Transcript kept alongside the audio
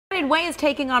United Way is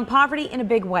taking on poverty in a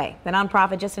big way. The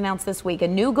nonprofit just announced this week a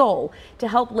new goal to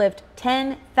help lift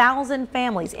 10,000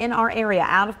 families in our area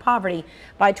out of poverty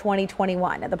by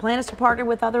 2021. Now, the plan is to partner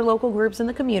with other local groups in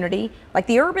the community, like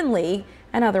the Urban League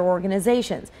and other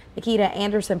organizations. Nikita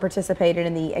Anderson participated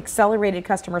in the Accelerated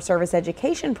Customer Service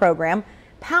Education Program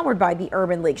powered by the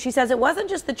Urban League. She says it wasn't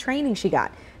just the training she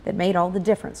got that made all the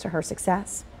difference to her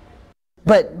success.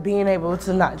 But being able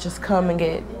to not just come and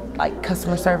get like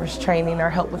customer service training or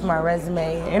help with my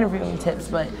resume and interviewing tips,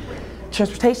 but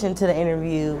transportation to the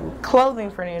interview,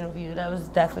 clothing for the interview, that was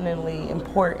definitely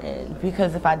important,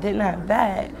 because if I didn't have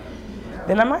that,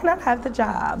 then I might not have the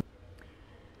job.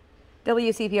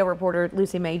 WCPO reporter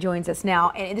Lucy May joins us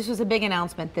now, and this was a big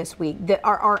announcement this week.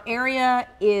 Our area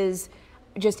is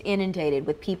just inundated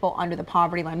with people under the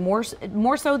poverty line,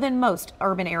 more so than most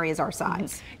urban areas our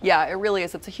size. Yeah, it really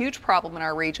is. It's a huge problem in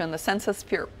our region. The census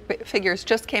figures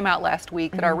just came out last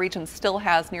week that our region still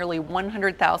has nearly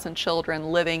 100,000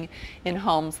 children living in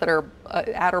homes that are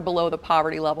at or below the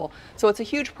poverty level. So it's a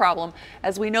huge problem.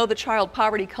 As we know, the Child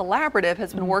Poverty Collaborative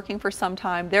has been working for some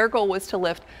time. Their goal was to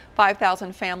lift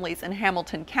 5,000 families in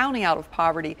Hamilton County out of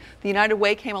poverty. The United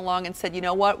Way came along and said, you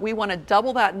know what, we want to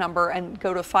double that number and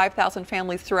go to 5,000 families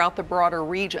throughout the broader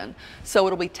region. So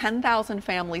it'll be 10,000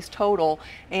 families total,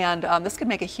 and this could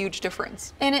make a huge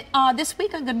difference. And this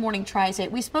week on Good Morning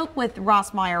Tri-State, we spoke with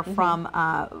Ross Meyer from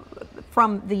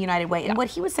the United Way, and what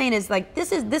he was saying is, like,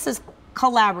 this is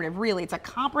collaborative, really. It's a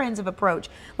comprehensive approach.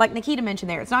 Like Nikita mentioned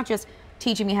there, it's not just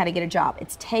teaching me how to get a job.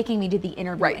 It's taking me to the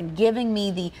interview and giving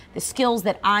me the skills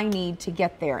that I need to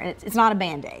get there. And it's not a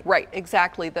Band-Aid. Right,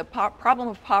 exactly. The problem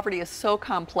of poverty is so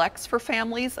complex for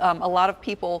families. A lot of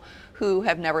people who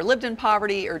have never lived in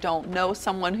poverty or don't know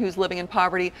someone who's living in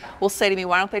poverty will say to me,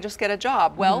 why don't they just get a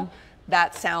job? Well,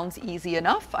 that sounds easy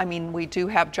enough. I mean, we do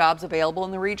have jobs available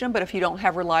in the region, but if you don't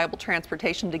have reliable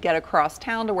transportation to get across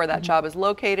town to where that job is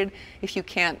located, if you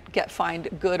can't find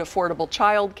good, affordable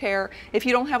child care, if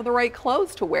you don't have the right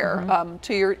clothes to wear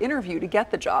to your interview to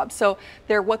get the job. So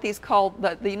they're what these called,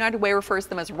 the United Way refers to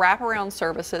them as wraparound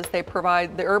services. They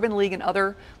provide, the Urban League and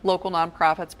other local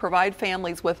nonprofits provide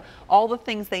families with all the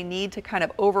things they need to kind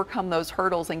of overcome those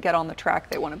hurdles and get on the track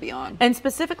they want to be on. And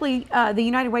specifically, the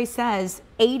United Way says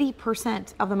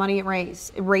 80% of the money it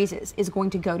raises is going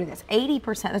to go to this.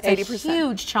 80%, that's 80%. A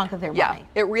huge chunk of their money. Yeah,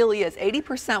 it really is.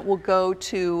 80% will go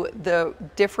to the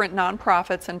different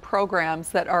nonprofits and programs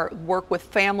that work with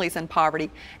families in poverty,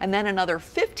 and then another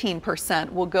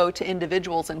 15% will go to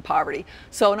individuals in poverty.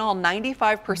 So in all,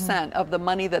 95% of the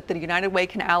money that the United Way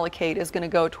can allocate is going to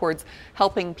go towards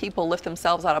helping people lift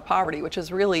themselves out of poverty, which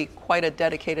is really quite a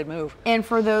dedicated move. And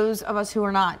for those of us who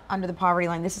are not under the poverty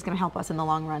line, this is going to help us in the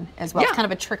long run as well. It's kind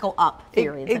of a trickle up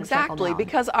theory. Exactly,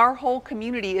 because our whole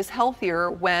community is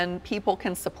healthier when people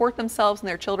can support themselves and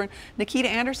their children. Nikita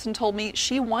Anderson told me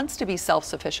she wants to be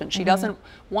self-sufficient. She doesn't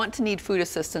want to need food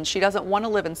assistance. She doesn't want to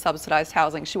live in subsidized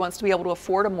housing. She wants to be able to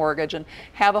afford a mortgage and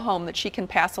have a home that she can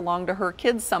pass along to her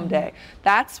kids someday.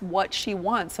 That's what she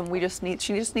wants, and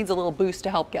she just needs a little boost to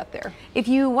help get there. If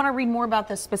you want to read more about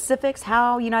the specifics,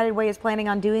 how United Way is planning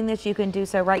on doing this, you can do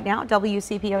so right now at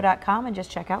WCPO.com and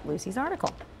just check out Lucy's article.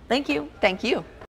 Thank you. Thank you.